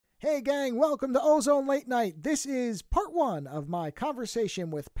Hey gang, welcome to Ozone Late Night. This is part one of my conversation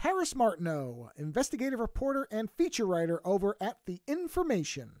with Paris Martineau, investigative reporter and feature writer over at The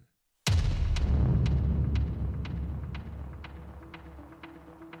Information.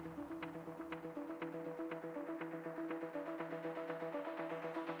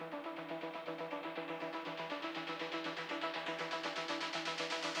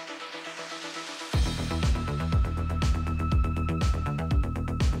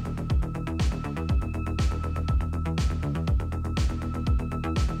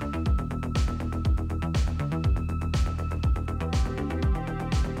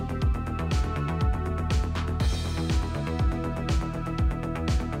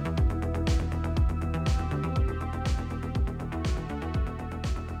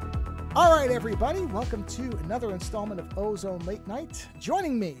 All right, everybody, welcome to another installment of Ozone Late Night.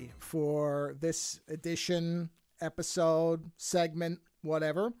 Joining me for this edition, episode, segment,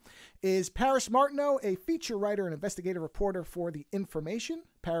 whatever, is Paris Martineau, a feature writer and investigative reporter for The Information.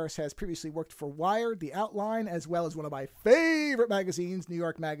 Paris has previously worked for Wired, The Outline, as well as one of my favorite magazines, New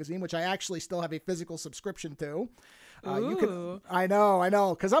York Magazine, which I actually still have a physical subscription to. I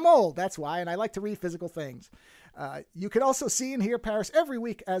know, because I'm old, that's why, and I like to read physical things. You can also see and hear Paris every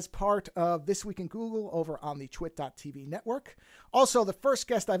week as part of This Week in Google over on the twit.tv network. Also, the first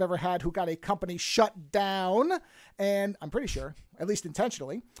guest I've ever had who got a company shut down, and I'm pretty sure, at least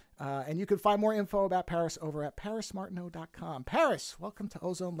intentionally. And you can find more info about Paris over at parismartineau.com. Paris, welcome to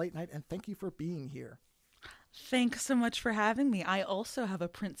Ozone Late Night, and thank you for being here. Thanks so much for having me. I also have a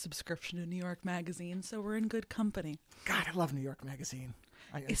print subscription to New York Magazine, so we're in good company. God, I love New York Magazine.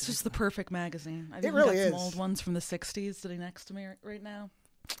 It's just the perfect magazine. I've even got some old ones from the 60s sitting next to me right now.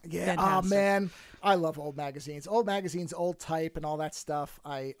 Yeah, fantastic. Oh man, I love old magazines. Old magazines, old type and all that stuff.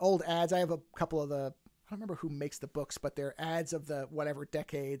 Old ads. I have a couple of the, I don't remember who makes the books, but they're ads of the whatever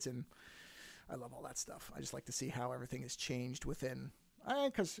decades, and I love all that stuff. I just like to see how everything has changed within,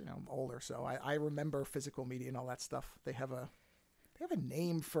 because I'm older, so I remember physical media and all that stuff. They have a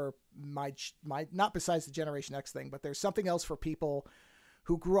name for my not besides the Generation X thing, but there's something else for people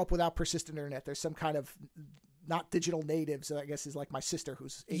who grew up without persistent internet. There's some kind of not digital natives, I guess, is like my sister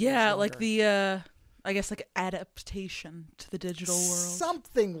who's 8 years younger. Like the I guess like adaptation to the digital world.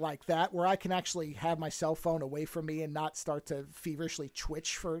 Something like that, where I can actually have my cell phone away from me and not start to feverishly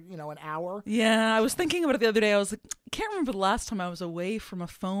twitch for, an hour. Yeah, I was thinking about it the other day. I was like, I can't remember the last time I was away from a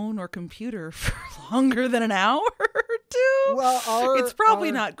phone or computer for longer than an hour or two. Well, it's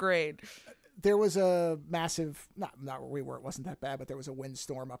probably not great. There was a massive, not where we were, it wasn't that bad, but there was a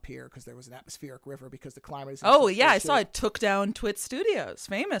windstorm up here because there was an atmospheric river because the climate is... Oh, yeah, I saw it took down Twit Studios,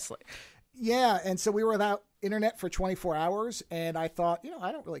 famously. Yeah, and so we were without internet for 24 hours, and I thought,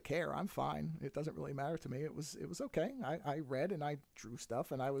 I don't really care. I'm fine. It doesn't really matter to me. It was okay. I read and I drew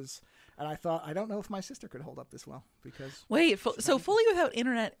stuff, and I thought, I don't know if my sister could hold up this well, because... Wait, so fully without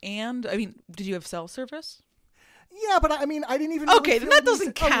internet and, did you have cell service? Yeah, but I didn't even... Okay, then that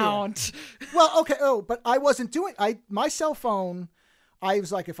doesn't count. Oh, yeah. Well, okay. Oh, but I wasn't doing... My cell phone, I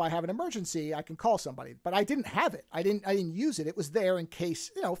was like, if I have an emergency, I can call somebody. But I didn't have it. I didn't use it. It was there in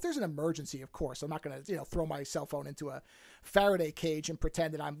case, if there's an emergency, of course. I'm not going to, throw my cell phone into a Faraday cage and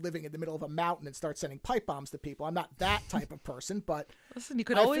pretend that I'm living in the middle of a mountain and start sending pipe bombs to people. I'm not that type of person, but... Listen, you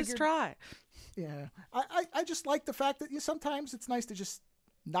could always try. Yeah. I just like the fact that sometimes it's nice to just...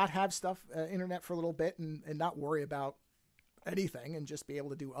 not have stuff, internet for a little bit and not worry about anything and just be able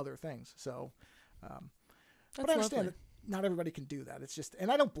to do other things. So, but I understand that not everybody can do that. It's just,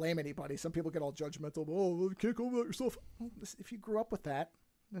 and I don't blame anybody. Some people get all judgmental. Oh, you can't go about yourself. Well, if you grew up with that,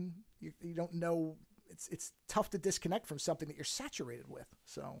 then you don't know. It's tough to disconnect from something that you're saturated with.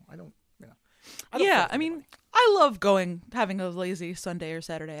 So I don't. I love having a lazy Sunday or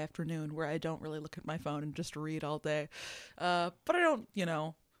Saturday afternoon where I don't really look at my phone and just read all day. But I don't,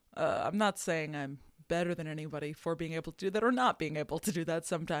 I'm not saying I'm better than anybody for being able to do that or not being able to do that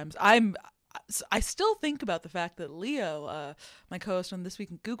sometimes. I still think about the fact that Leo, my co-host on This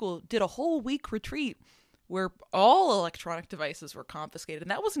Week in Google, did a whole week retreat where all electronic devices were confiscated. And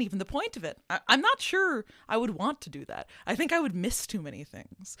that wasn't even the point of it. I'm not sure I would want to do that. I think I would miss too many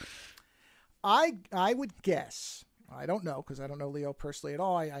things. I would guess, I don't know, because I don't know Leo personally at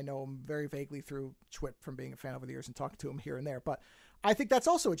all. I know him very vaguely through Twit from being a fan over the years and talking to him here and there. But I think that's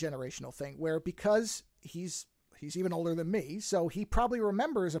also a generational thing where because he's even older than me, so he probably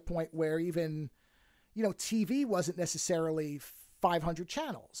remembers a point where even, TV wasn't necessarily 500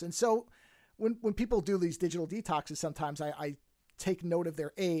 channels. And so when people do these digital detoxes, sometimes I take note of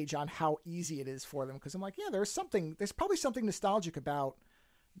their age on how easy it is for them. Because I'm like, yeah, there's probably something nostalgic about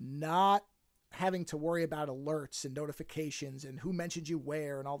not having to worry about alerts and notifications and who mentioned you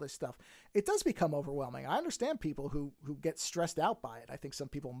where and all this stuff, it does become overwhelming. I understand people who get stressed out by it. I think some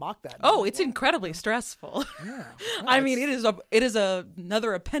people mock that. Oh, it's incredibly stressful. Yeah. I mean, it is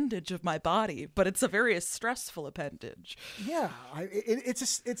another appendage of my body, but it's a very stressful appendage. Yeah,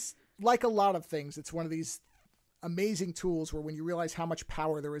 it's like a lot of things. It's one of these amazing tools where when you realize how much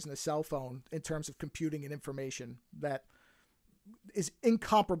power there is in a cell phone in terms of computing and information, that is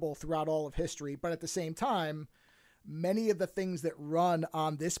incomparable throughout all of history. But at the same time, many of the things that run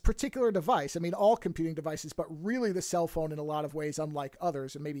on this particular device, I mean, all computing devices, but really the cell phone in a lot of ways, unlike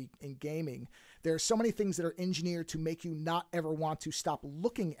others, and maybe in gaming, there are so many things that are engineered to make you not ever want to stop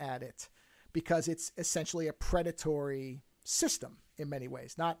looking at it because it's essentially a predatory system in many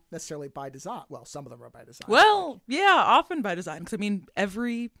ways, not necessarily by design. Well, some of them are by design. Well, yeah, often by design. Because I mean,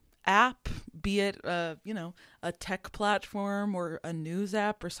 every app, be it a tech platform or a news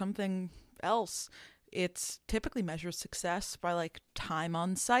app or something else, it's typically measures success by like time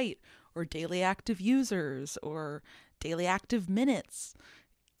on site or daily active users or daily active minutes.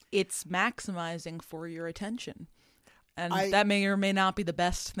 It's maximizing for your attention. And that may or may not be the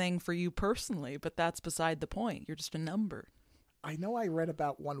best thing for you personally, but that's beside the point. You're just a number. I know I read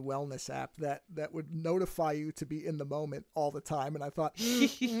about one wellness app that would notify you to be in the moment all the time, and I thought,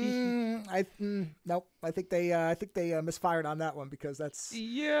 nope. I think they misfired on that one because that's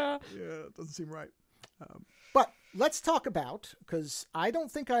it doesn't seem right. But let's talk about, because I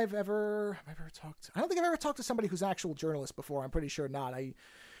don't think I've ever talked to somebody who's an actual journalist before. I'm pretty sure not. I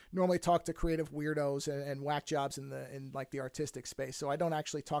normally talk to creative weirdos and whack jobs in like the artistic space. So I don't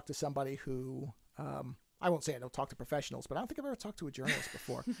actually talk to somebody who, I won't say I don't talk to professionals, but I don't think I've ever talked to a journalist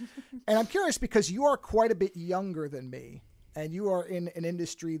before. And I'm curious because you are quite a bit younger than me and you are in an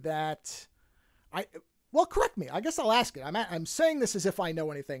industry that well, correct me. I guess I'll ask it. I'm saying this as if I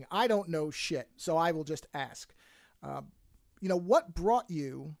know anything. I don't know shit. So I will just ask, what brought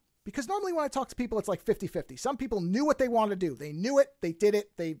you? Because normally when I talk to people, it's like 50-50. Some people knew what they wanted to do. They knew it. They did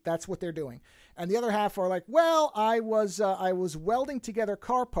it. That's what they're doing. And the other half are like, well, I was welding together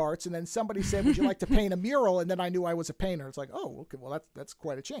car parts. And then somebody said, would you like to paint a mural? And then I knew I was a painter. It's like, oh, okay, well, that's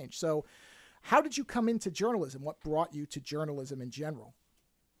quite a change. So how did you come into journalism? What brought you to journalism in general?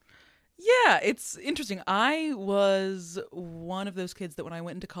 Yeah, it's interesting. I was one of those kids that when I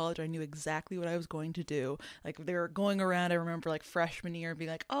went into college, I knew exactly what I was going to do. Like they were going around, I remember like freshman year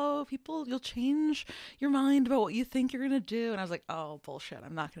being like, oh, you'll change your mind about what you think you're going to do. And I was like, oh, bullshit,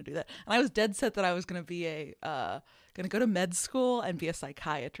 I'm not going to do that. And I was dead set that I was going to be going to go to med school and be a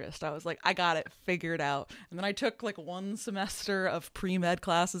psychiatrist. I was like, I got it figured out. And then I took like one semester of pre-med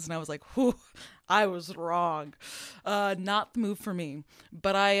classes and I was like, whew, I was wrong. Not the move for me.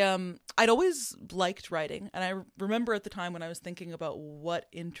 But I'd always liked writing. And I remember at the time when I was thinking about what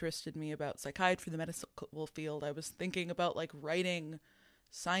interested me about psychiatry, the medical field, I was thinking about like writing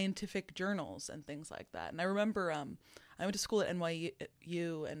scientific journals and things like that. And I remember I went to school at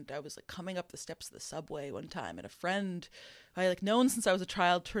NYU and I was like coming up the steps of the subway one time and a friend I like known since I was a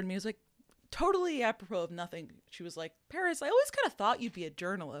child turned to me and was like, totally apropos of nothing. She was like, Paris, I always kind of thought you'd be a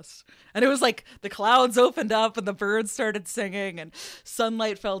journalist. And it was like the clouds opened up and the birds started singing and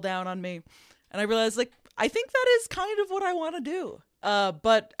sunlight fell down on me. And I realized like, I think that is kind of what I want to do.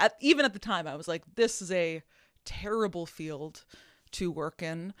 But even at the time I was like, this is a terrible field to work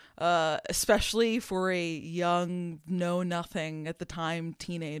in, especially for a young, know-nothing at the time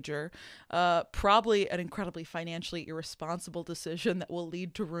teenager. Probably an incredibly financially irresponsible decision that will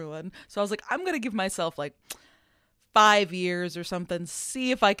lead to ruin. So I was like, I'm going to give myself like 5 years or something,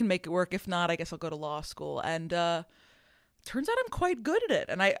 see if I can make it work. If not, I guess I'll go to law school. And turns out I'm quite good at it.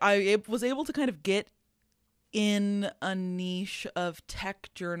 And I was able to kind of get in a niche of tech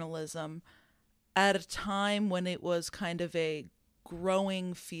journalism at a time when it was kind of a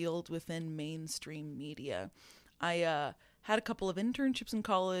growing field within mainstream media. I had a couple of internships in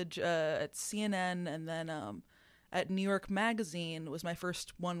college at CNN and then at New York Magazine was my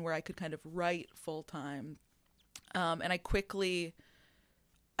first one where I could kind of write full time. And I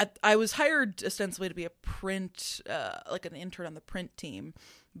was hired ostensibly to be a print, like an intern on the print team,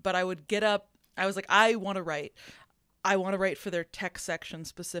 but I would get up, I was like, I want to write for their tech section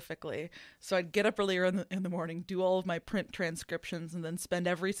specifically. So I'd get up earlier in the morning, do all of my print transcriptions, and then spend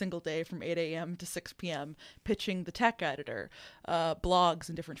every single day from 8 a.m. to 6 p.m. pitching the tech editor, blogs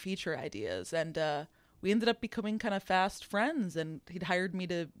and different feature ideas. And we ended up becoming kind of fast friends, and he'd hired me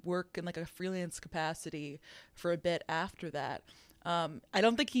to work in like a freelance capacity for a bit after that.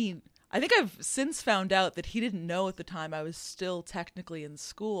 I think I've since found out that he didn't know at the time I was still technically in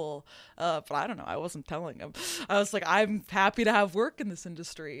school, but I don't know. I wasn't telling him. I was like, I'm happy to have work in this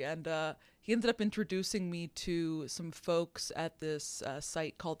industry. And he ended up introducing me to some folks at this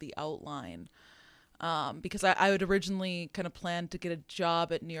site called The Outline. Because I had originally kind of planned to get a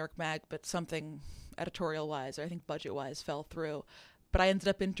job at New York Mag, but something editorial-wise, or I think budget-wise, fell through. But I ended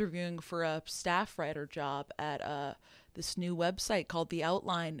up interviewing for a staff writer job at this new website called The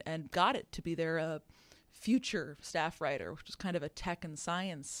Outline, and got it to be their future staff writer, which was kind of a tech and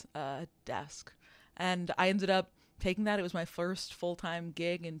science desk. And I ended up taking that. It was my first full-time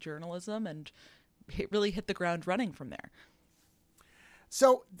gig in journalism, and it really hit the ground running from there.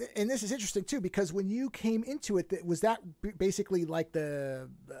 So, and this is interesting too, because when you came into it, was that basically like the,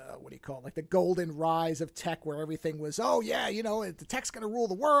 what do you call it? Like the golden rise of tech where everything was, oh yeah, the tech's going to rule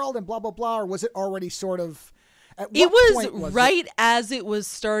the world and blah, blah, blah. Or was it already sort of, at what point was right as it was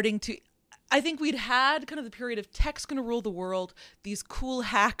starting to, I think we'd had kind of the period of tech's going to rule the world. These cool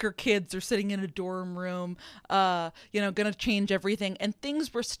hacker kids are sitting in a dorm room, going to change everything. And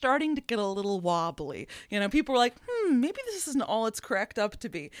things were starting to get a little wobbly. People were like, maybe this isn't all it's cracked up to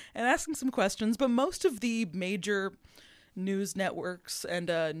be. And asking some questions. But most of the major news networks and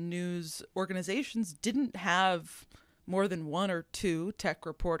news organizations didn't have more than one or two tech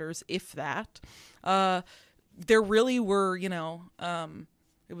reporters, if that. There really were,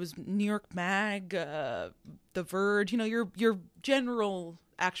 it was New York Mag, The Verge, your general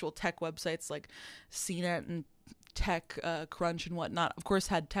actual tech websites like CNET and Tech Crunch and whatnot, of course,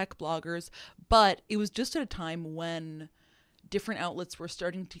 had tech bloggers. But it was just at a time when different outlets were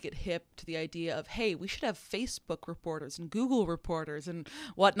starting to get hip to the idea of, hey, we should have Facebook reporters and Google reporters and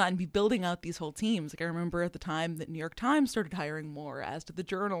whatnot, and be building out these whole teams. Like I remember at the time that New York Times started hiring more, as did the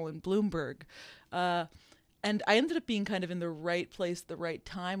Journal and Bloomberg. And I ended up being kind of in the right place at the right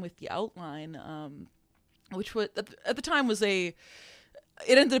time with The Outline, which was, at the time it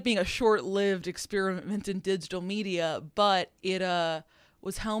ended up being a short-lived experiment in digital media, but it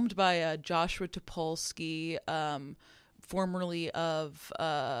was helmed by Joshua Topolsky, formerly of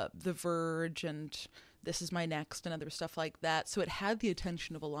The Verge and This Is My Next and other stuff like that. So it had the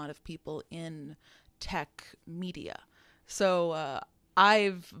attention of a lot of people in tech media. So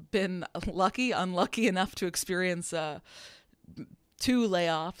I've been unlucky enough to experience 2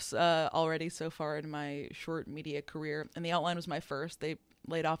 layoffs already so far in my short media career. And The Outline was my first. They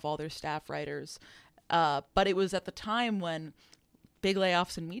laid off all their staff writers. But it was at the time when big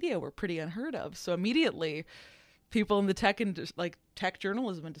layoffs in media were pretty unheard of. So immediately people in the tech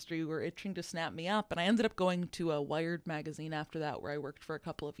journalism industry were itching to snap me up. And I ended up going to a Wired magazine after that, where I worked for a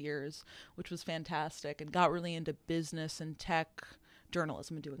couple of years, which was fantastic, and got really into business and tech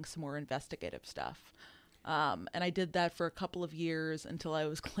journalism and doing some more investigative stuff. And I did that for a couple of years until I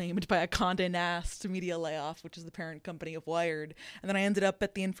was claimed by a Condé Nast Media layoff, which is the parent company of Wired. And then I ended up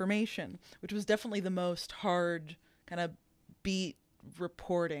at The Information, which was definitely the most hard kind of beat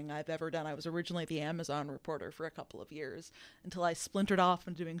reporting I've ever done. I was originally the Amazon reporter for a couple of years until I splintered off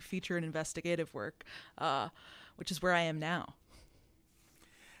into doing feature and investigative work, which is where I am now.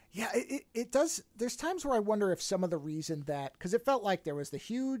 Yeah, it does. There's times where I wonder if some of the reason that, because it felt like there was the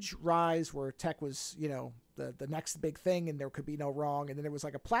huge rise where tech was, the next big thing and there could be no wrong. And then there was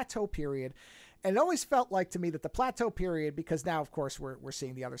like a plateau period. And it always felt like to me that the plateau period, because now, of course, we're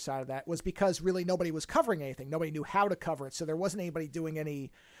seeing the other side of that, was because really nobody was covering anything. Nobody knew how to cover it. So there wasn't anybody doing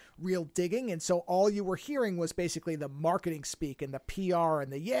any real digging. And so all you were hearing was basically the marketing speak and the PR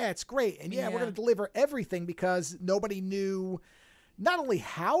and it's great. And we're going to deliver everything, because nobody knew not only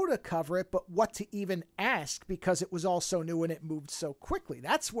how to cover it, but what to even ask, because it was all so new and it moved so quickly.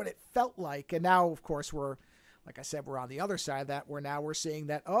 That's what it felt like. And now, of course, like I said, we're on the other side of that, where now we're seeing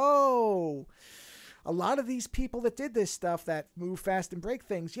that, a lot of these people that did this stuff, that move fast and break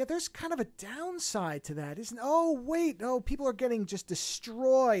things, there's kind of a downside to that, isn't it? People are getting just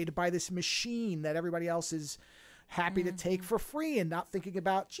destroyed by this machine that everybody else is happy to take for free, and not thinking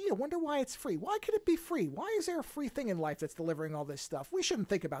about, I wonder why it's free. Why could it be free? Why is there a free thing in life that's delivering all this stuff? We shouldn't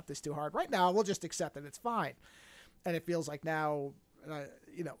think about this too hard. Right now, we'll just accept it. It's fine. And it feels like now,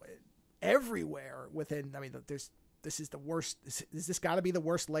 everywhere within, this is the worst. Is this got to be the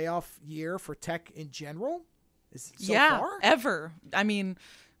worst layoff year for tech in general? Far? Ever.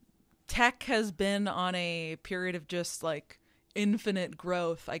 Tech has been on a period of just like infinite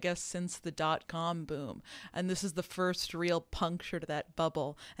growth, I guess, since the .com boom. And this is the first real puncture to that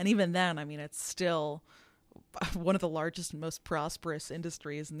bubble. And even then, it's still one of the largest and most prosperous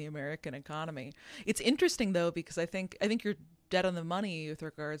industries in the American economy. It's interesting, though, because I think you're dead on the money with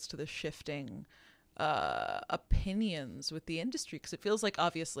regards to the shifting opinions with the industry, because it feels like,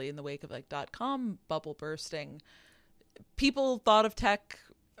 obviously, in the wake of like .com bubble bursting, people thought of tech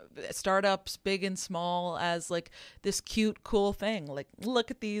startups, big and small, as like this cute, cool thing. Like, look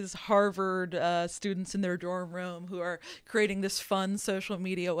at these Harvard students in their dorm room who are creating this fun social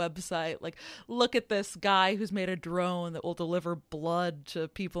media website. Like, look at this guy who's made a drone that will deliver blood to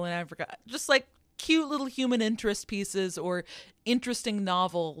people in Africa. Just like cute little human interest pieces or interesting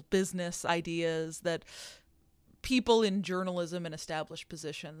novel business ideas that people in journalism and established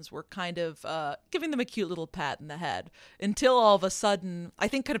positions were kind of giving them a cute little pat in the head, until all of a sudden, I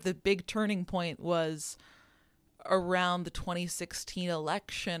think kind of the big turning point was around the 2016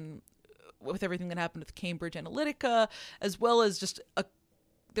 election, with everything that happened with Cambridge Analytica, as well as just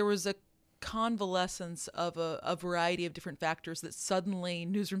there was a convalescence of a variety of different factors that suddenly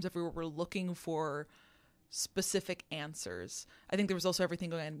newsrooms everywhere were looking for specific answers. I think there was also everything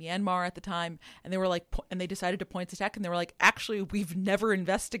going on in Myanmar at the time, and they were like, and they decided to point to tech, and they were like, actually, we've never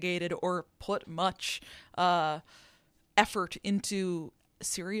investigated or put much effort into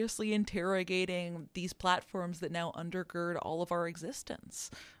seriously interrogating these platforms that now undergird all of our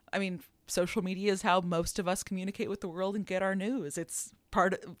existence. I mean, social media is how most of us communicate with the world and get our news. It's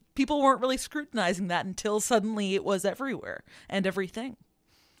people weren't really scrutinizing that until suddenly it was everywhere and everything.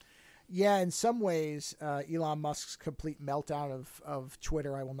 Yeah, in some ways, Elon Musk's complete meltdown of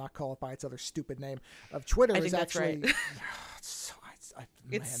Twitter, I will not call it by its other stupid name, of Twitter is actually... Right.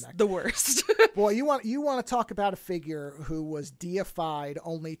 It's the worst. Boy, you want to talk about a figure who was deified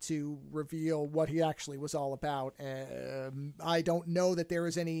only to reveal what he actually was all about. I don't know that there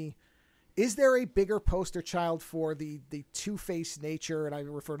is any... Is there a bigger poster child for the two-faced nature, and I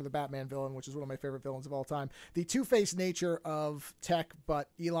refer to the Batman villain, which is one of my favorite villains of all time, the two-faced nature of tech, but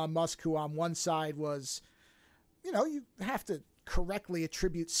Elon Musk, who on one side was, you have to correctly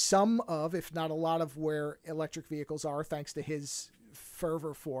attribute some of, if not a lot of, where electric vehicles are, thanks to his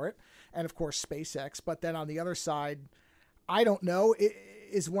fervor for it, and of course SpaceX. But then on the other side, I don't know,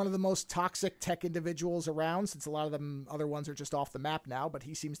 is one of the most toxic tech individuals around, since a lot of them other ones are just off the map now, but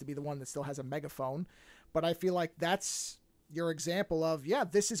he seems to be the one that still has a megaphone. But I feel like that's your example of, yeah,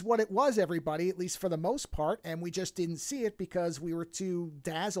 this is what it was, everybody, at least for the most part, and we just didn't see it because we were too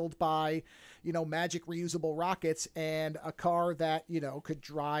dazzled by, magic reusable rockets and a car that, could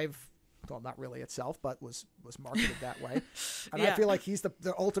drive, well, not really itself, but was marketed that way. And yeah. I feel like he's the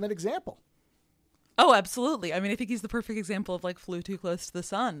ultimate example. Oh, absolutely. I mean, I think he's the perfect example of, like, flew too close to the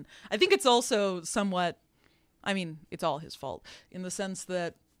sun. I think it's also somewhat, I mean, it's all his fault in the sense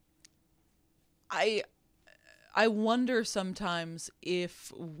that I wonder sometimes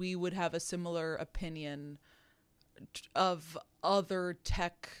if we would have a similar opinion of other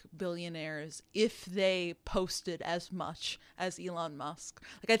tech billionaires if they posted as much as Elon Musk.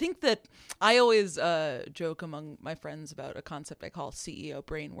 Like, I think that I always joke among my friends about a concept I call CEO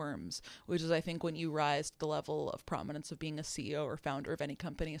brainworms, which is, I think, when you rise to the level of prominence of being a CEO or founder of any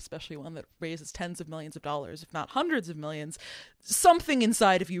company, especially one that raises tens of millions of dollars, if not hundreds of millions, something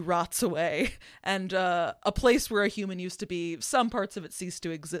inside of you rots away, and a place where a human used to be, some parts of it cease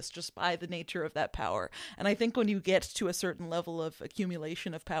to exist just by the nature of that power. And I think when you get to a certain level of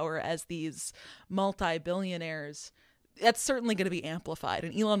accumulation of power as these multi-billionaires, that's certainly going to be amplified.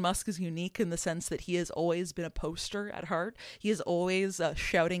 And Elon Musk is unique in the sense that he has always been a poster at heart. He is always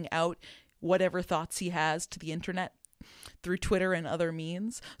shouting out whatever thoughts he has to the internet through Twitter and other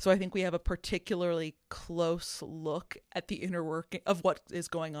means. So I think we have a particularly close look at the inner working of what is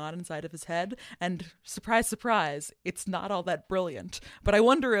going on inside of his head. And surprise, surprise, it's not all that brilliant. But I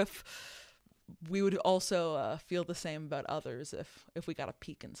wonder if we would also feel the same about others if we got a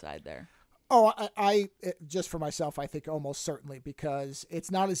peek inside there. Oh, I just for myself, I think almost certainly, because it's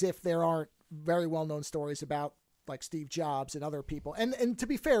not as if there aren't very well-known stories about, like, Steve Jobs and other people. And to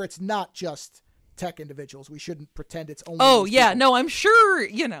be fair, it's not just tech individuals. We shouldn't pretend it's only. Oh, yeah. People. No, I'm sure,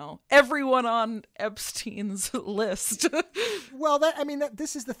 everyone on Epstein's list. Well,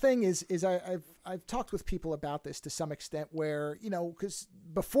 this is the thing is I've talked with people about this to some extent where, because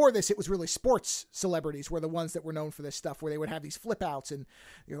before this, it was really sports celebrities were the ones that were known for this stuff, where they would have these flip outs and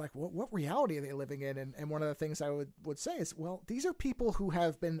you're like, what reality are they living in? And one of the things I would say is, well, these are people who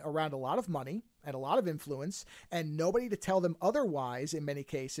have been around a lot of money and a lot of influence and nobody to tell them otherwise in many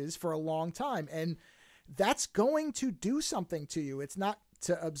cases for a long time. And that's going to do something to you. It's not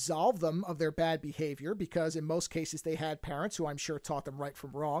to absolve them of their bad behavior, because in most cases they had parents who I'm sure taught them right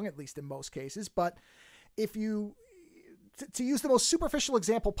from wrong, at least in most cases. But if you, to use the most superficial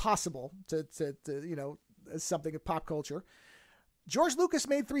example possible to as something of pop culture, George Lucas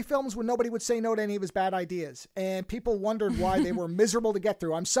made 3 films when nobody would say no to any of his bad ideas, and people wondered why they were miserable to get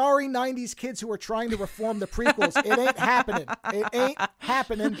through. I'm sorry, 90s kids who are trying to reform the prequels. It ain't happening. It ain't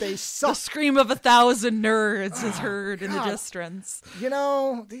happening. They suck. The scream of 1,000 nerds is heard in the distance. You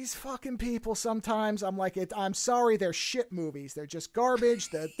know, these fucking people sometimes, I'm like, I'm sorry, they're shit movies. They're just garbage.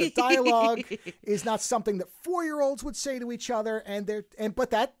 The dialogue is not something that 4-year-olds would say to each other, but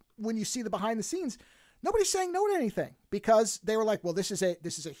that, when you see the behind the scenes, nobody's saying no to anything because they were like, well, this is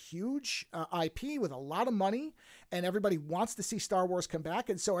a huge IP with a lot of money and everybody wants to see Star Wars come back.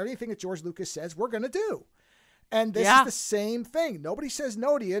 And so everything that George Lucas says, we're going to do. And this is the same thing. Nobody says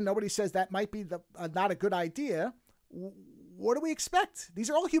no to you. Nobody says that might be not a good idea. What do we expect? These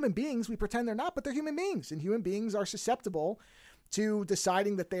are all human beings. We pretend they're not, but they're human beings, and human beings are susceptible to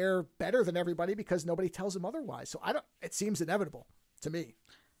deciding that they're better than everybody because nobody tells them otherwise. So it seems inevitable to me.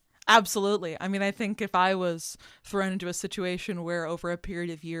 Absolutely. I mean, I think if I was thrown into a situation where over a period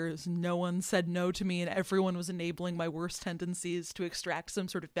of years no one said no to me and everyone was enabling my worst tendencies to extract some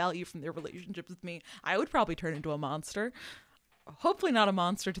sort of value from their relationships with me, I would probably turn into a monster. Hopefully not a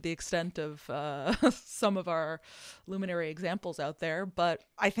monster to the extent of some of our luminary examples out there, but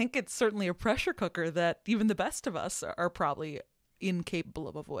I think it's certainly a pressure cooker that even the best of us are probably incapable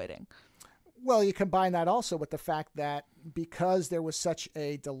of avoiding. Well, you combine that also with the fact that because there was such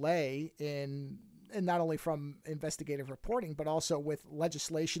a delay in not only from investigative reporting, but also with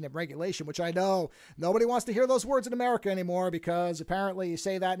legislation and regulation, which I know nobody wants to hear those words in America anymore because apparently you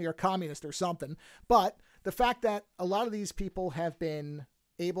say that and you're a communist or something. But the fact that a lot of these people have been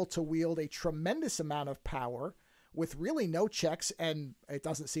able to wield a tremendous amount of power with really no checks, and it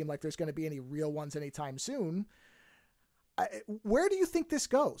doesn't seem like there's going to be any real ones anytime soon. Where do you think this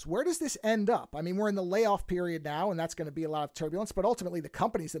goes? Where does this end up? I mean, we're in the layoff period now, and that's going to be a lot of turbulence, but ultimately the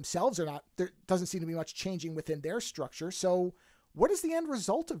companies themselves there doesn't seem to be much changing within their structure. So what is the end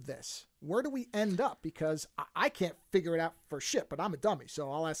result of this? Where do we end up? Because I can't figure it out for shit, but I'm a dummy,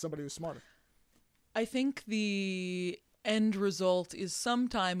 so I'll ask somebody who's smarter. I think the end result is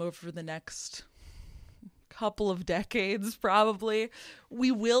sometime over the next couple of decades, probably.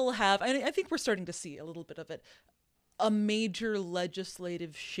 We will have, I think we're starting to see a little bit of it, a major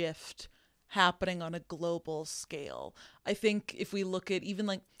legislative shift happening on a global scale. I think if we look at even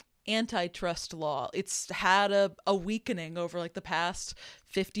like antitrust law, it's had a weakening over like the past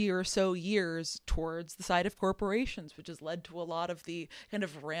 50 or so years towards the side of corporations, which has led to a lot of the kind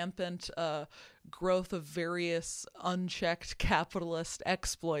of rampant growth of various unchecked capitalist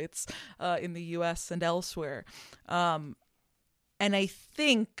exploits in the US and elsewhere. And I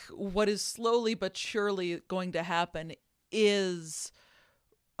think what is slowly but surely going to happen is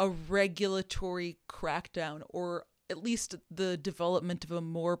a regulatory crackdown, or at least the development of a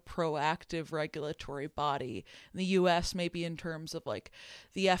more proactive regulatory body in the US, maybe in terms of like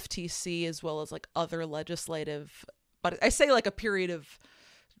the FTC as well as like other legislative. But I say like a period of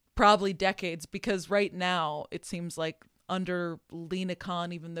probably decades, because right now it seems like under Lena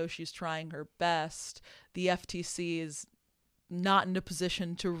Khan, even though she's trying her best, the FTC is not in a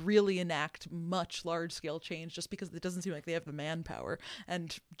position to really enact much large-scale change just because it doesn't seem like they have the manpower.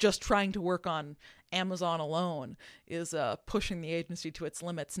 And just trying to work on Amazon alone is pushing the agency to its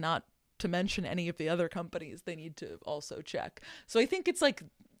limits, not to mention any of the other companies they need to also check. So I think it's like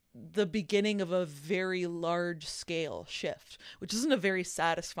the beginning of a very large-scale shift, which isn't a very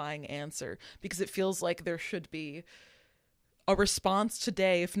satisfying answer because it feels like there should be a response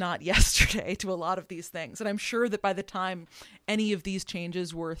today, if not yesterday, to a lot of these things. And I'm sure that by the time any of these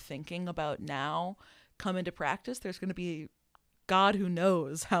changes we're thinking about now come into practice, there's going to be God who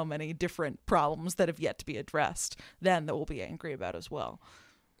knows how many different problems that have yet to be addressed then that we'll be angry about as well.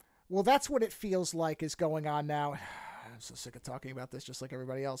 Well, that's what it feels like is going on now. I'm so sick of talking about this, just like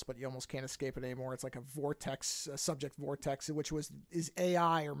everybody else, but you almost can't escape it anymore. It's like a vortex, a subject vortex, which is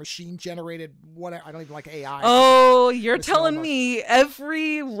AI or machine generated. What I don't even like AI. Oh, you're telling me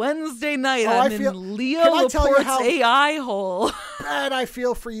every Wednesday night I'm in Leo Laporte's AI hole. Bad I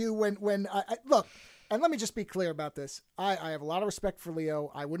feel for you when I look. And let me just be clear about this. I have a lot of respect for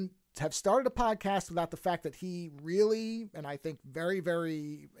Leo. I wouldn't have started a podcast without the fact that he really, and I think very,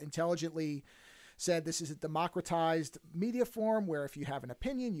 very intelligently, said this is a democratized media form where if you have an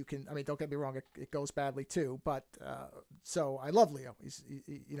opinion, you can, I mean, don't get me wrong, it goes badly too, but so I love Leo.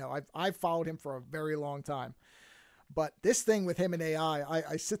 I've followed him for a very long time, but this thing with him and AI,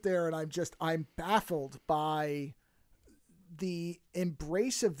 I sit there and I'm baffled by the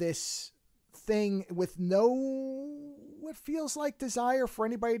embrace of this thing with no what feels like desire for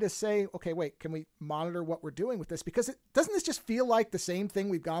anybody to say, okay, wait, can we monitor what we're doing with this? Because doesn't this just feel like the same thing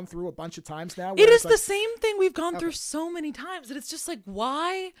we've gone through a bunch of times now? It is the same thing we've gone through so many times. And it's just like,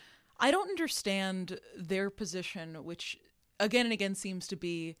 why? I don't understand their position, which again and again seems to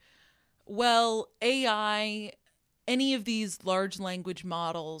be, well, AI, any of these large language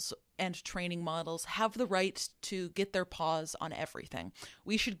models and training models have the right to get their paws on everything.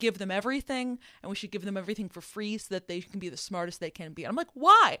 We should give them everything, and we should give them everything for free so that they can be the smartest they can be. And I'm like,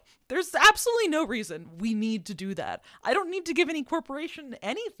 why? There's absolutely no reason we need to do that. I don't need to give any corporation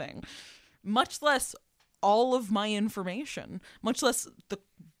anything, much less all of my information, much less the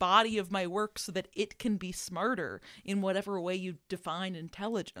body of my work so that it can be smarter in whatever way you define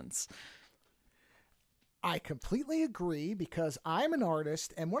intelligence. I completely agree, because I'm an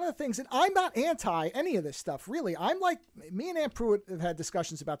artist, and one of the things, and I'm not anti any of this stuff, really. I'm like, me and Ann Pruitt have had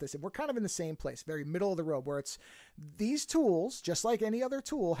discussions about this, and we're kind of in the same place, very middle of the road, where it's these tools, just like any other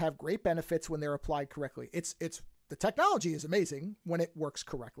tool, have great benefits when they're applied correctly. It's the technology is amazing when it works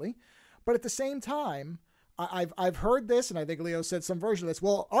correctly, but at the same time, I've heard this, and I think Leo said some version of this.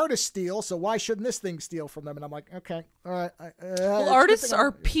 Well, artists steal, so why shouldn't this thing steal from them? And I'm like, okay, all right. Well, artists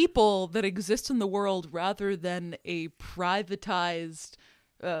are people that exist in the world rather than a privatized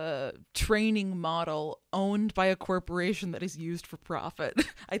training model owned by a corporation that is used for profit.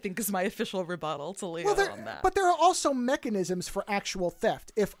 I think is my official rebuttal to Leo on that. But there are also mechanisms for actual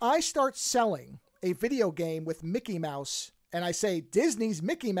theft. If I start selling a video game with Mickey Mouse and I say Disney's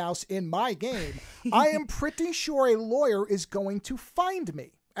Mickey Mouse in my game, I am pretty sure a lawyer is going to find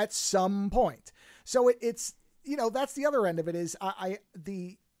me at some point. So it's, you know, that's the other end of it is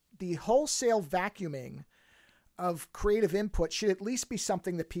the wholesale vacuuming of creative input should at least be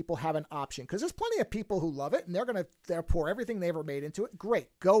something that people have an option, because there's plenty of people who love it and they'll pour everything they ever made into it. Great,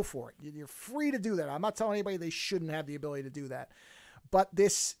 go for it. You're free to do that. I'm not telling anybody they shouldn't have the ability to do that. But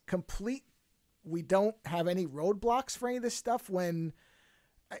this complete, we don't have any roadblocks for any of this stuff, when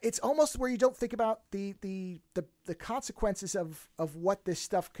it's almost where you don't think about the consequences of what this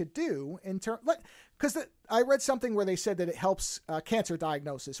stuff could do in terms, because I read something where they said that it helps cancer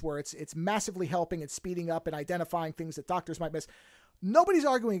diagnosis, where it's massively helping and speeding up and identifying things that doctors might miss. Nobody's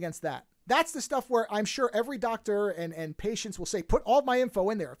arguing against that. That's the stuff where I'm sure every doctor and patients will say, put all my info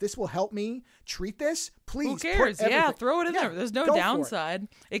in there. If this will help me treat this, please. Who cares? Yeah, throw it in there. There's no downside.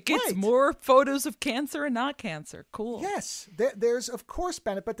 It gets more photos of cancer and not cancer. Cool. Yes, there's of course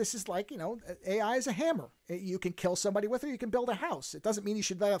benefit, but this is like, you know, AI is a hammer. You can kill somebody with it. You can build a house. It doesn't mean you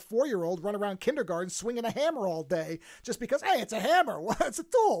should let a 4-year-old run around kindergarten swinging a hammer all day just because, hey, it's a hammer. Well, it's a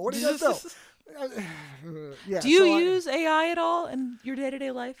tool. What are you going to do? Do you use AI at all in your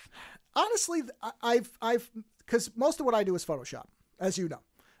day-to-day life? Honestly, I've because most of what I do is Photoshop, as you know.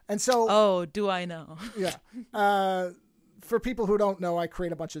 And so, oh, do I know? Yeah. For people who don't know, I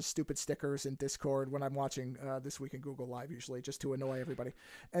create a bunch of stupid stickers in Discord when I'm watching This Week in Google Live, usually just to annoy everybody.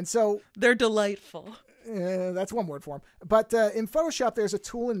 And so they're delightful. That's one word for them. But in Photoshop, there's a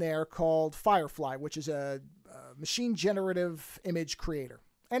tool in there called Firefly, which is a machine generative image creator.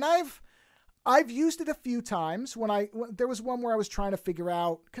 And I've used it a few times when there was one where I was trying to figure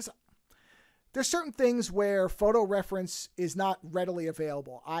out, because there's certain things where photo reference is not readily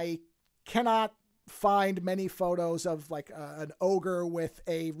available. I cannot find many photos of like an ogre with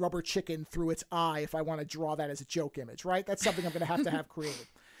a rubber chicken through its eye if I want to draw that as a joke image, right? That's something I'm going to have created.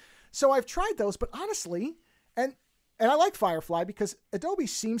 So I've tried those, but honestly, and I like Firefly because Adobe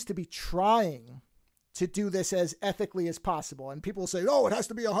seems to be trying to do this as ethically as possible. And people will say, oh, it has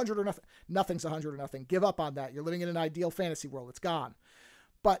to be 100 or nothing. Nothing's 100 or nothing. Give up on that. You're living in an ideal fantasy world. It's gone.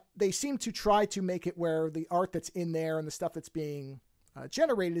 But they seem to try to make it where the art that's in there and the stuff that's being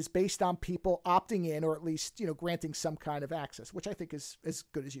generated is based on people opting in, or at least, you know, granting some kind of access, which I think is as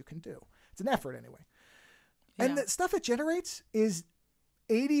good as you can do. It's an effort anyway. Yeah. And the stuff it generates is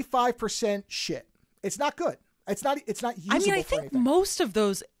 85% shit. It's not good. It's not usable. I mean, I think most of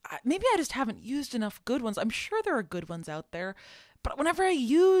those, maybe I just haven't used enough good ones. I'm sure there are good ones out there, but whenever I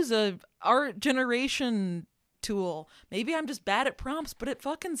use a art generation tool, maybe I'm just bad at prompts, but it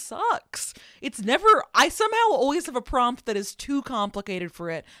fucking sucks. I somehow always have a prompt that is too complicated for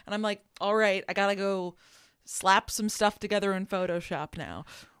it, and I'm like, all right, I gotta go slap some stuff together in Photoshop now.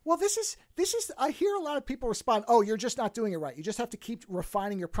 Well, this is I hear a lot of people respond, oh, you're just not doing it right. You just have to keep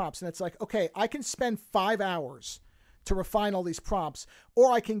refining your prompts. And it's like, okay, I can spend 5 hours to refine all these prompts,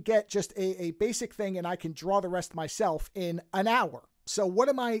 or I can get just a basic thing and I can draw the rest myself in an hour. So what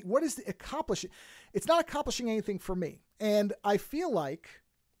is the accomplishing? It's not accomplishing anything for me. And I feel like,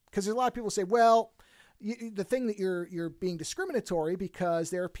 because there's a lot of people say, well, the thing that you're being discriminatory because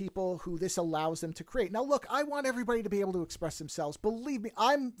there are people who this allows them to create. Now, look, I want everybody to be able to express themselves. Believe me,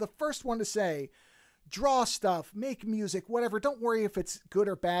 I'm the first one to say, draw stuff, make music, whatever. Don't worry if it's good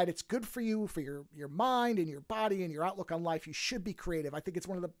or bad. It's good for you, for your mind and your body and your outlook on life. You should be creative. I think it's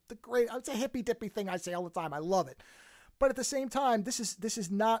one of the great, it's a hippy dippy thing I say all the time. I love it. But at the same time, this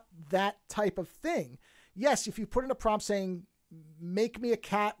is not that type of thing. Yes, if you put in a prompt saying, make me a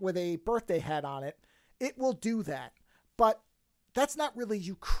cat with a birthday hat on it, it will do that. But that's not really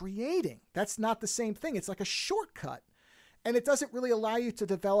you creating. That's not the same thing. It's like a shortcut. And it doesn't really allow you to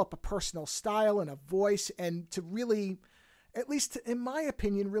develop a personal style and a voice and to really, at least in my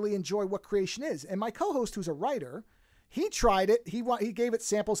opinion, really enjoy what creation is. And my co-host, who's a writer, he tried it. He gave it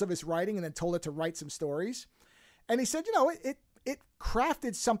samples of his writing and then told it to write some stories. And he said, it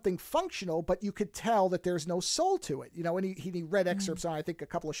crafted something functional, but you could tell that there's no soul to it. And he read excerpts on, I think, a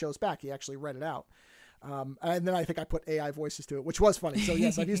couple of shows back. He actually read it out. And then I think I put AI voices to it, which was funny. So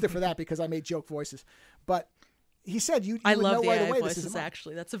yes, I've used it for that because I made joke voices. But he said you I would love know the right AI away voices, this is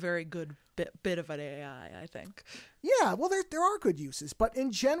actually. That's a very good bit of an AI, I think. Yeah, well, there are good uses. But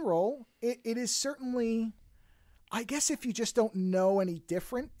in general, it is certainly, I guess if you just don't know any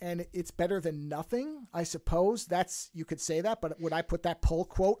different and it's better than nothing, I suppose you could say that. But would I put that pull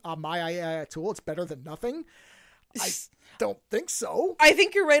quote on my AI tool? It's better than nothing. I don't think so. I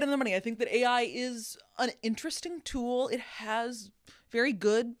think you're right on the money. I think that AI is an interesting tool. It has very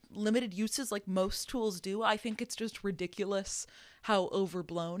good limited uses like most tools do. I think it's just ridiculous how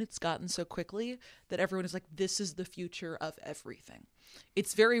overblown it's gotten so quickly that everyone is like, this is the future of everything.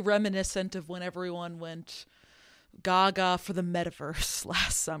 It's very reminiscent of when everyone went gaga for the metaverse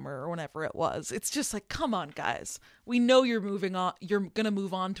last summer or whenever it was. It's just like, come on, guys. We know you're moving on. You're going to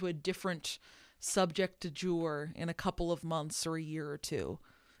move on to a different subject du jour in a couple of months or a year or two.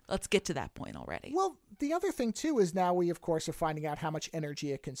 Let's get to that point already. Well, the other thing, too, is now we, of course, are finding out how much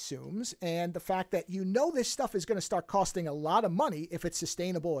energy it consumes. And the fact that this stuff is going to start costing a lot of money if it's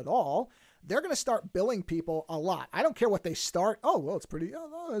sustainable at all. They're going to start billing people a lot. I don't care what they start. Oh, well, it's pretty.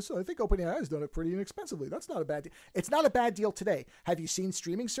 I think OpenAI has done it pretty inexpensively. That's not a bad deal. It's not a bad deal today. Have you seen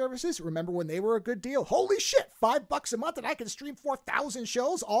streaming services? Remember when they were a good deal? Holy shit, $5 a month and I can stream 4,000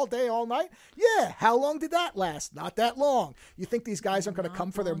 shows all day, all night? Yeah. How long did that last? Not that long. You think these guys aren't going to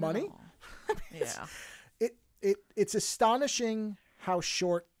come for their money? Yeah. It's astonishing how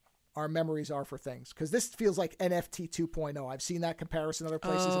short our memories are for things, because this feels like NFT 2.0. I've seen that comparison other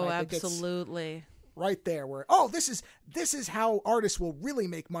places. Oh, and I think absolutely. It's right there where, this is how artists will really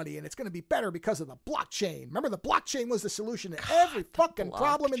make money, and it's going to be better because of the blockchain. Remember, the blockchain was the solution to every fucking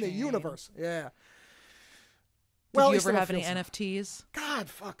problem in the universe. Yeah. Did you ever have any NFTs? God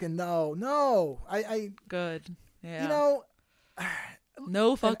fucking no. I Good. Yeah.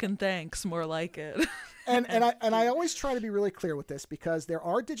 No fucking thanks. More like it. And I always try to be really clear with this, because there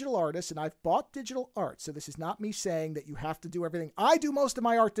are digital artists, and I've bought digital art. So this is not me saying that you have to do everything. I do most of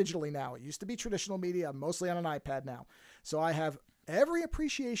my art digitally now. It used to be traditional media. I'm mostly on an iPad now. So I have every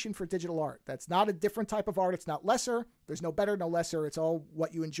appreciation for digital art. That's not a different type of art. It's not lesser. There's no better, no lesser. It's all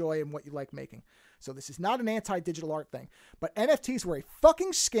what you enjoy and what you like making. So this is not an anti-digital art thing. But NFTs were a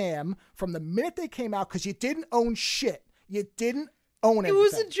fucking scam from the minute they came out, because you didn't own shit. You didn't own anything. It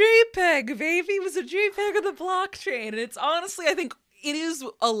was a JPEG, baby. It was a JPEG of the blockchain. And it's honestly, I think it is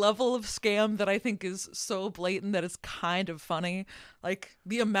a level of scam that I think is so blatant that it's kind of funny. Like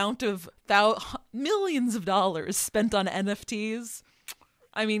the amount of millions of dollars spent on NFTs.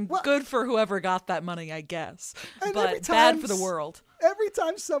 I mean, good for whoever got that money, I guess. But bad for the world. Every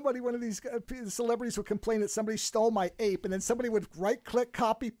time one of these celebrities would complain that somebody stole my ape, and then somebody would right-click,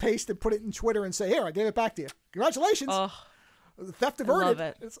 copy, paste, and put it in Twitter and say, here, I gave it back to you. Congratulations. Oh. Theft averted. I love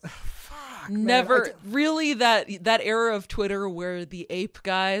it. Fuck, never man. Really that era of Twitter where the ape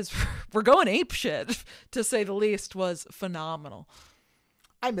guys were going ape shit, to say the least, was phenomenal.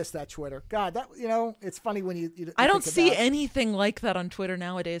 I miss that Twitter. God, that it's funny when you I don't see anything like that on Twitter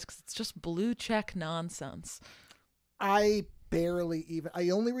nowadays, because it's just blue check nonsense. I barely even.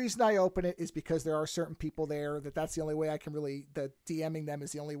 The only reason I open it is because there are certain people there that's the only way I can really. The DMing them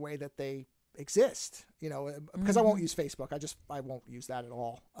is the only way that they exist, because I won't use Facebook. I won't use that at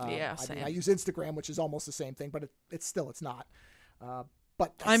all. Yeah, same. I use Instagram, which is almost the same thing, but it's not.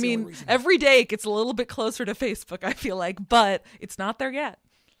 But I mean, every day it gets a little bit closer to Facebook, I feel like, but it's not there yet.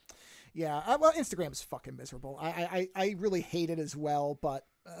 Yeah, well, Instagram is fucking miserable. I really hate it as well, but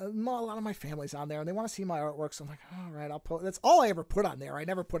a lot of my family's on there and they want to see my artwork, so I'm like, all right, I'll put. That's all I ever put on there. I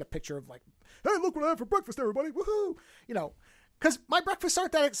never put a picture of like, hey, look what I had for breakfast, everybody, woohoo, Because my breakfasts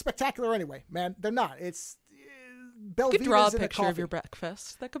aren't that spectacular anyway, man. They're not. It's you could draw a picture of your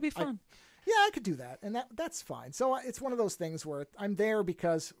breakfast. That could be fun. Yeah, I could do that, and that's fine. So it's one of those things where I'm there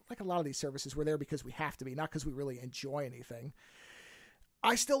because, like a lot of these services, we're there because we have to be, not because we really enjoy anything.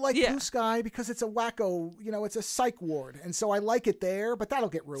 I still like Blue Sky because it's a wacko, it's a psych ward, and so I like it there, but that'll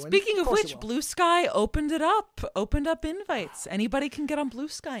get ruined. Speaking of which, Blue Sky opened up invites. Anybody can get on Blue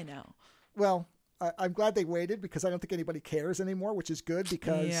Sky now. Well, I'm glad they waited because I don't think anybody cares anymore, which is good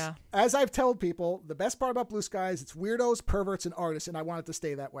because, as I've told people, the best part about Blue Sky is it's weirdos, perverts, and artists, and I want it to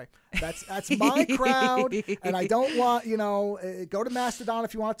stay that way. That's my crowd, and I don't want, go to Mastodon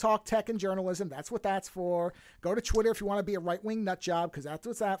if you want to talk tech and journalism. That's what that's for. Go to Twitter if you want to be a right-wing nut job because that's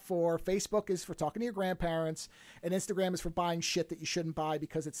what that's for. Facebook is for talking to your grandparents, and Instagram is for buying shit that you shouldn't buy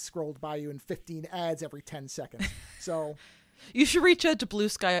because it's scrolled by you in 15 ads every 10 seconds. So... You should reach out to Blue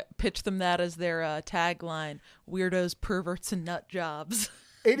Sky, pitch them that as their tagline, weirdos, perverts, and nut jobs.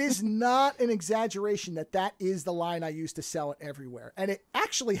 It is not an exaggeration that is the line I use to sell it everywhere. And it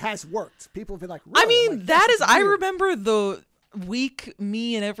actually has worked. People have been like, really? I mean, I remember the week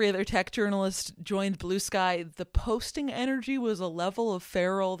me and every other tech journalist joined Blue Sky, the posting energy was a level of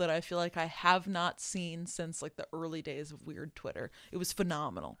feral that I feel like I have not seen since like the early days of weird Twitter. It was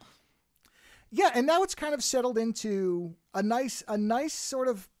phenomenal. Yeah, and now it's kind of settled into a nice sort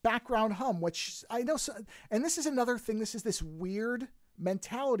of background hum, which I know. And this is another thing. This is this weird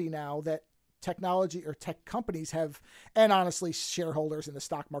mentality now that technology or tech companies have, and honestly, shareholders in the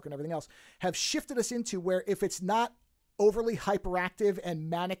stock market and everything else, have shifted us into where if it's not overly hyperactive and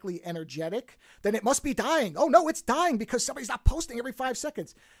manically energetic, then it must be dying. Oh, no, it's dying because somebody's not posting every 5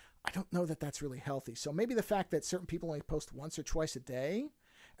 seconds. I don't know that that's really healthy. So maybe the fact that certain people only post once or twice a day,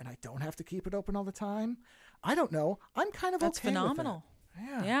 and I don't have to keep it open all the time. I don't know. I'm kind of That's okay phenomenal.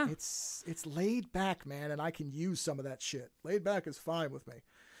 with it. Yeah. It's laid back, man, and I can use some of that shit. Laid back is fine with me.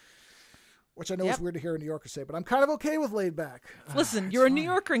 Which I know is weird to hear a New Yorker say, but I'm kind of okay with laid back. Listen, you're a New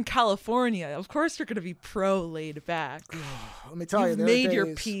Yorker in California. Of course you're going to be pro laid back. Let me tell you, you've made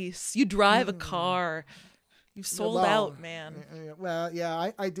your peace. You drive a car. You've sold out, man. Well,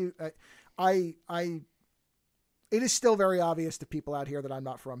 yeah, I do. It is still very obvious to people out here that I'm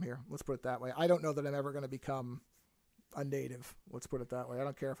not from here. Let's put it that way. I don't know that I'm ever going to become a native. Let's put it that way. I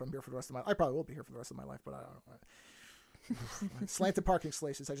don't care if I'm here for the rest of my life. I probably will be here for the rest of my life, but I don't know. Slanted parking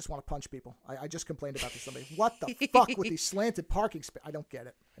spaces. I just want to punch people. I just complained about this to somebody. What the fuck with these slanted parking spaces? I don't get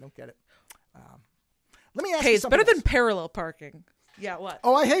it. Let me ask you it's something better else. than parallel parking. Yeah, what?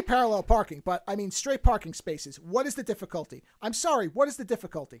 Oh, I hate parallel parking, but I mean straight parking spaces. What is the difficulty? I'm sorry, what is the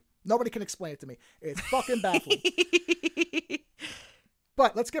difficulty? Nobody can explain it to me. It's fucking baffling.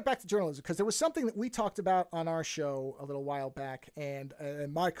 But let's get back to journalism, because there was something that we talked about on our show a little while back, and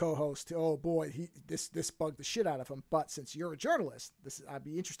my co-host, oh boy, this bugged the shit out of him. But since you're a journalist, I'd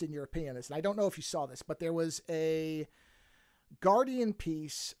be interested in your opinion on this. And I don't know if you saw this, but there was a Guardian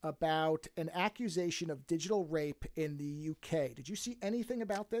piece about an accusation of digital rape in the UK. Did you see anything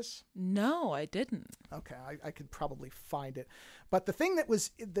about this? No, I didn't. Okay, I could probably find it. But the thing that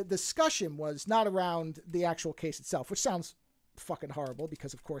was, the discussion was not around the actual case itself, which sounds fucking horrible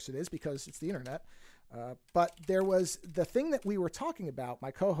because of course it is, because it's the internet. But there was the thing that we were talking about,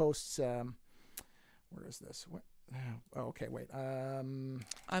 my co-hosts, where is this? Oh, okay, wait. I'm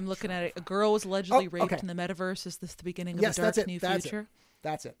looking at it. A girl was allegedly raped in the metaverse. Is this the beginning of a dark new future?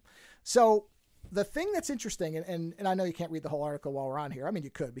 That's it. So the thing that's interesting, and I know you can't read the whole article while we're on here. I mean, you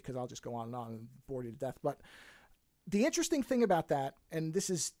could, because I'll just go on and bore you to death. But the interesting thing about that, and this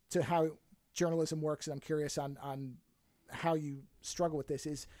is to how journalism works, and I'm curious on how you struggle with this,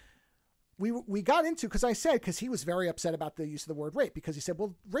 is we got into, because he was very upset about the use of the word rape, because he said,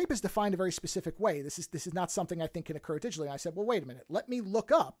 well, rape is defined a very specific way. This is not something I think can occur digitally. And I said, well, wait a minute. Let me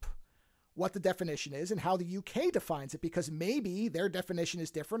look up what the definition is and how the UK defines it, because maybe their definition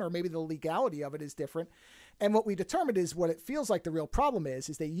is different, or maybe the legality of it is different. And what we determined is what it feels like the real problem is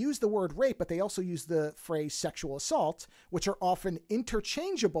they use the word rape, but they also use the phrase sexual assault, which are often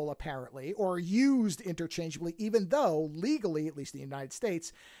interchangeable, apparently, or used interchangeably, even though legally, at least in the United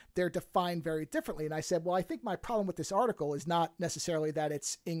States, they're defined very differently. And I said, well, I think my problem with this article is not necessarily that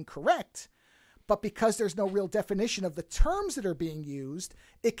it's incorrect, but because there's no real definition of the terms that are being used,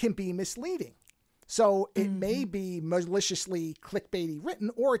 it can be misleading. So it may be maliciously clickbaity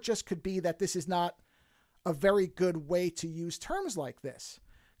written, or it just could be that this is not a very good way to use terms like this.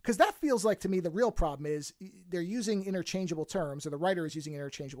 Because that feels like, to me, the real problem is they're using interchangeable terms, or the writer is using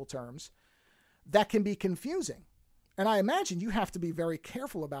interchangeable terms that can be confusing. And I imagine you have to be very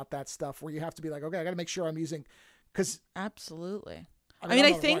careful about that stuff, where you have to be like, okay, I got to make sure I'm using, because absolutely.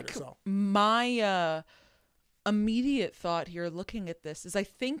 I think my immediate thought here looking at this is I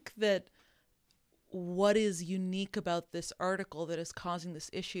think that what is unique about this article that is causing this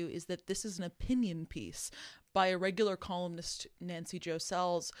issue is that this is an opinion piece by a regular columnist, Nancy Jo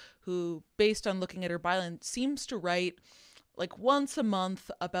Sells, who, based on looking at her byline, seems to write like once a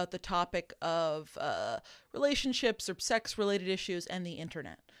month about the topic of relationships or sex-related issues and the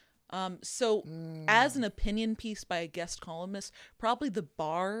internet. So as an opinion piece by a guest columnist, probably the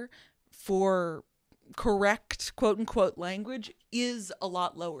bar for correct quote-unquote language is a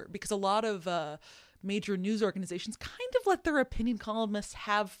lot lower, because a lot of major news organizations kind of let their opinion columnists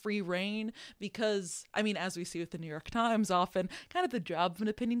have free reign, because, I mean, as we see with the New York Times, often kind of the job of an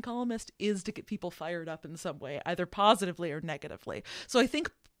opinion columnist is to get people fired up in some way, either positively or negatively. So I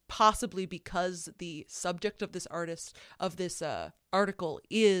think possibly because the subject of this article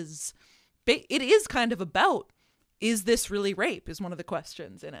is kind of about, is this really rape, is one of the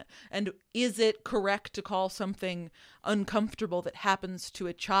questions in it. And is it correct to call something uncomfortable that happens to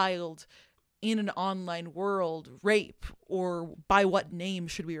a child in an online world rape, or by what name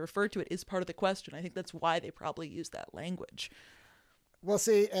should we refer to it, is part of the question. I think that's why they probably use that language. Well,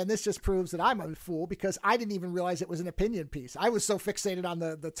 see, and this just proves that I'm a fool, because I didn't even realize it was an opinion piece. I was so fixated on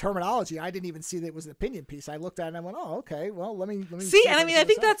the terminology, I didn't even see that it was an opinion piece. I looked at it and I went, oh, okay, well, let me see. And I mean, I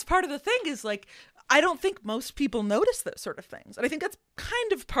think that's part of the thing is, like, I don't think most people notice those sort of things. And I think that's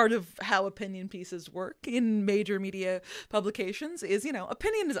kind of part of how opinion pieces work in major media publications is, you know,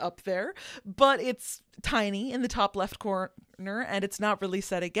 opinion is up there, but it's tiny in the top left corner and it's not really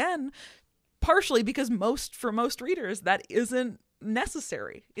said again, partially because for most readers, that isn't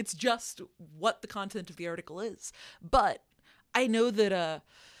necessary. It's just what the content of the article is. But I know that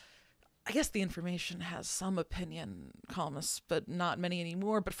I guess the Information has some opinion columnists, but not many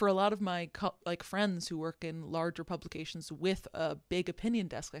anymore. But for a lot of my friends who work in larger publications with a big opinion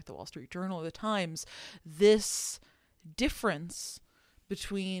desk, like the Wall Street Journal or the Times, this difference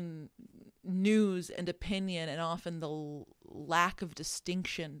between news and opinion, and often the lack of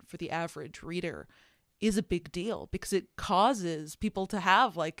distinction for the average reader, is a big deal, because it causes people to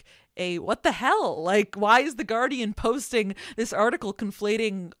have like a, what the hell? Like, why is The Guardian posting this article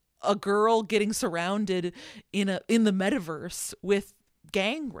conflating a girl getting surrounded in the metaverse with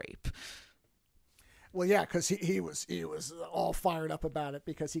gang rape? Well, yeah, because he was all fired up about it,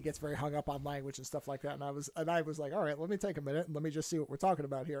 because he gets very hung up on language and stuff like that. And I was like, all right, let me take a minute and let me just see what we're talking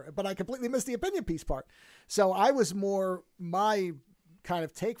about here. But I completely missed the opinion piece part. So I was my kind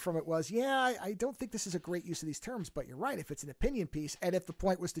of take from it was, yeah, I don't think this is a great use of these terms, but you're right. If it's an opinion piece, and if the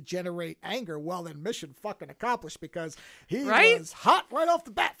point was to generate anger, well, then mission fucking accomplished, because he was hot right off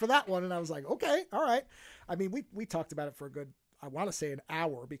the bat for that one. And I was like, okay, all right. I mean, we talked about it for a good, I want to say, an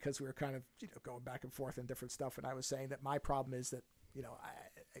hour, because we were kind of, you know, going back and forth and different stuff. And I was saying that my problem is that, you know,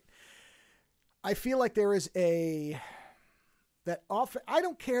 I feel like there is that often, I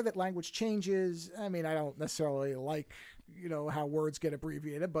don't care that language changes. I mean, I don't necessarily like, you know, how words get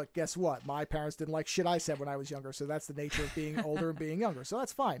abbreviated, but guess what? My parents didn't like shit I said when I was younger. So that's the nature of being older and being younger. So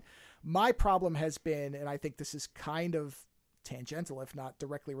that's fine. My problem has been, and I think this is kind of tangential, if not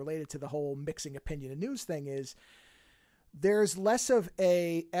directly related to the whole mixing opinion and news thing, is there's less of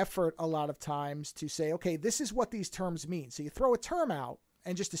a effort a lot of times to say, okay, this is what these terms mean. So you throw a term out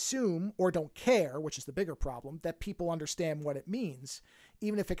and just assume, or don't care, which is the bigger problem, that people understand what it means,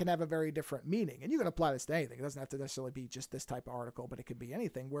 even if it can have a very different meaning. And you can apply this to anything. It doesn't have to necessarily be just this type of article, but it could be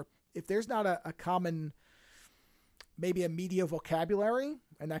anything, where if there's not a common, maybe a media vocabulary,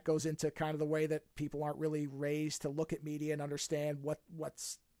 and that goes into kind of the way that people aren't really raised to look at media and understand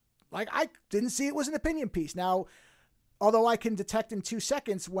what's, like, I didn't see it was an opinion piece. Now, although I can detect in 2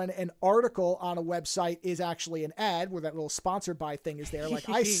 seconds when an article on a website is actually an ad, where that little sponsored by thing is there, like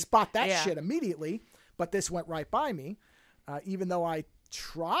I spot that shit immediately, but this went right by me. Even though I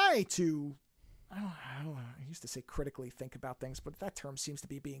try to, I used to say critically think about things, but that term seems to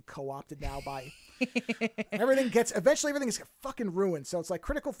be being co-opted now by eventually everything is fucking ruined. So it's like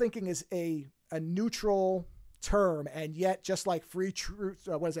critical thinking is a neutral term, and yet just like free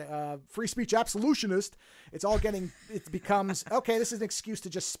speech absolutionist, it becomes okay, this is an excuse to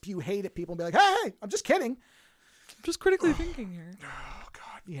just spew hate at people and be like, hey, I'm just kidding, I'm just critically thinking here. Oh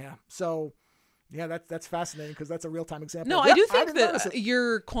god, yeah. So yeah, that's fascinating, because that's a real-time example. No, I do think that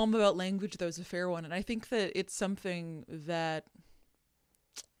your qualm about language, though, is a fair one, and I think that it's something that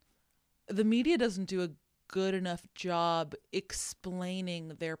the media doesn't do a good enough job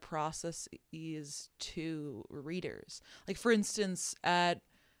explaining their processes to readers. Like, for instance, at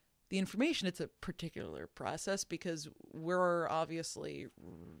the Information, it's a particular process, because we're obviously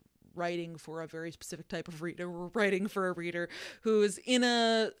writing for a very specific type of reader. We're writing for a reader who is in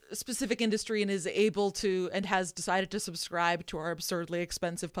a specific industry and is able to, and has decided to subscribe to our absurdly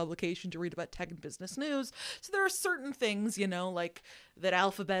expensive publication to read about tech and business news. So there are certain things, you know, like that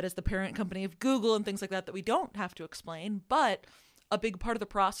Alphabet is the parent company of Google and things like that we don't have to explain. But a big part of the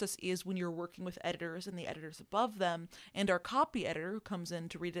process is when you're working with editors and the editors above them and our copy editor who comes in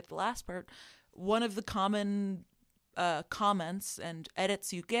to read it the last part. One of the common comments and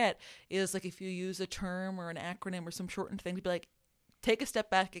edits you get is like if you use a term or an acronym or some shortened thing, to be like, take a step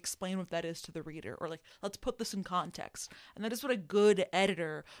back, explain what that is to the reader, or like, let's put this in context. And that is what a good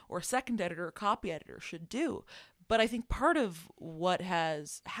editor or second editor or copy editor should do. But I think part of what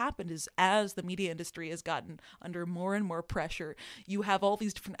has happened is as the media industry has gotten under more and more pressure, you have all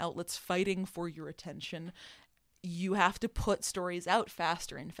these different outlets fighting for your attention. You have to put stories out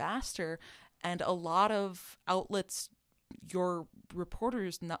faster and faster. And a lot of outlets, your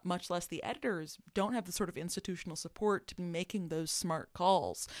reporters, not much less the editors, don't have the sort of institutional support to be making those smart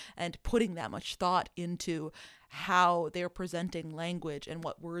calls and putting that much thought into how they're presenting language and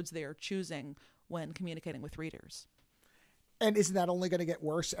what words they are choosing when communicating with readers. And isn't that only going to get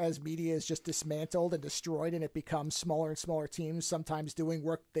worse as media is just dismantled and destroyed and it becomes smaller and smaller teams, sometimes doing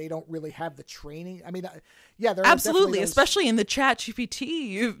work they don't really have the training? I mean, yeah, there are absolutely, those... especially in the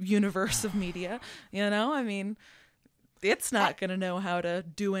ChatGPT universe of media. You know, I mean, it's not going to know how to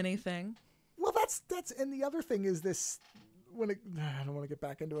do anything. Well, that's and the other thing is this. I don't want to get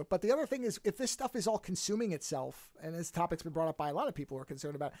back into it, but the other thing is if this stuff is all consuming itself, and this topic's been brought up by a lot of people who are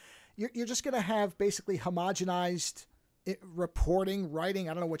concerned about it, you're just going to have basically homogenized reporting, writing,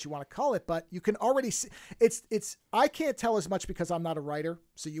 I don't know what you want to call it, but you can already see it's I can't tell as much because I'm not a writer,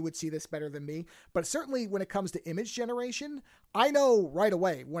 so you would see this better than me, but certainly when it comes to image generation, I know right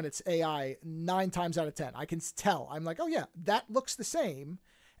away when it's AI 9 times out of 10. I can tell. I'm like, oh yeah, that looks the same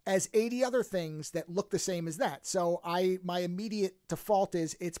as 80 other things that look the same as that. So my immediate default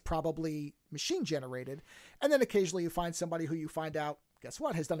is it's probably machine generated. And then occasionally you find somebody who you find out, guess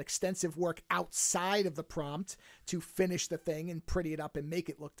what, has done extensive work outside of the prompt to finish the thing and pretty it up and make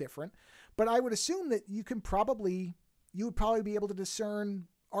it look different. But I would assume that you would probably be able to discern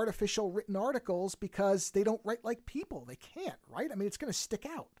artificial written articles because they don't write like people. They can't, right? I mean, it's going to stick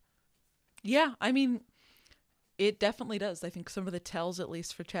out. Yeah, I mean, it definitely does. I think some of the tells, at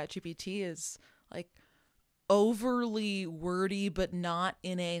least for ChatGPT, is like overly wordy, but not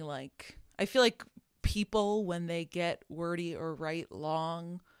in a like, I feel like people, when they get wordy or write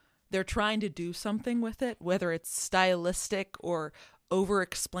long, they're trying to do something with it, whether it's stylistic or over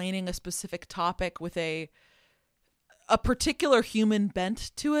explaining a specific topic with a particular human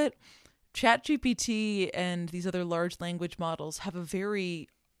bent to it. ChatGPT and these other large language models have a very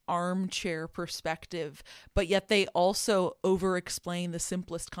armchair perspective, but yet they also over explain the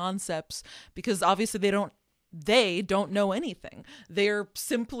simplest concepts because obviously they don't know anything. They're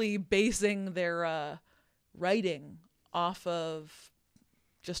simply basing their writing off of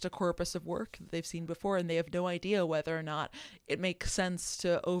just a corpus of work that they've seen before, and they have no idea whether or not it makes sense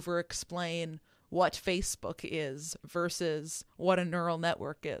to over explain what Facebook is versus what a neural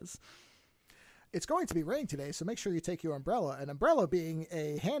network is. It's going to be raining today, so make sure you take your umbrella. An umbrella being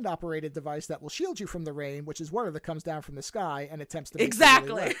a hand-operated device that will shield you from the rain, which is water that comes down from the sky and attempts to make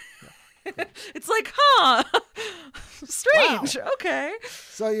exactly. Really yeah. It's like, huh? Strange. Wow. Okay.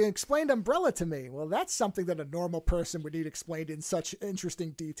 So you explained umbrella to me. Well, that's something that a normal person would need explained in such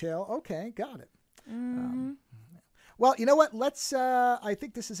interesting detail. Okay, got it. Mm-hmm. Well, you know what? Let's. I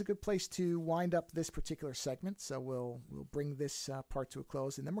think this is a good place to wind up this particular segment. So we'll bring this part to a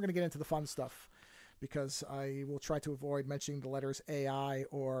close, and then we're going to get into the fun stuff, because I will try to avoid mentioning the letters AI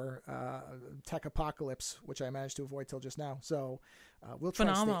or tech apocalypse, which I managed to avoid till just now. So we'll try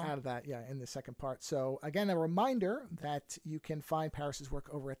to stay out of that, in the second part. So again, a reminder that you can find Paris's work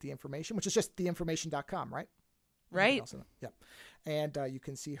over at The Information, which is just theinformation.com, right? Right. Yep. And you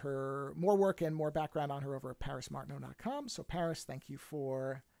can see her more work and more background on her over at parismartineau.com. So Paris, thank you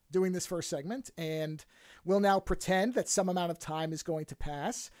for doing this first segment. And we'll now pretend that some amount of time is going to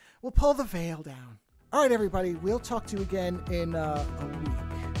pass. We'll pull the veil down. All right, everybody. We'll talk to you again in a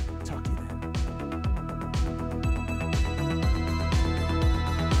week. Talk to you then.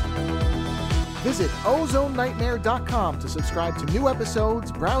 Visit OzoneNightmare.com to subscribe to new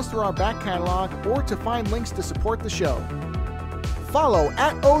episodes, browse through our back catalog, or to find links to support the show. Follow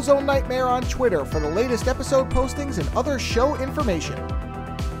at Ozone Nightmare on Twitter for the latest episode postings and other show information.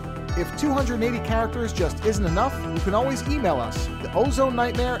 If 280 characters just isn't enough, you can always email us,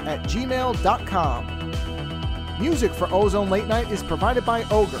 theozonenightmare@gmail.com. Music for Ozone Late Night is provided by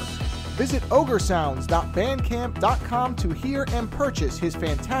Ogre. Visit ogresounds.bandcamp.com to hear and purchase his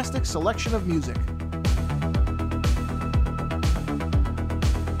fantastic selection of music.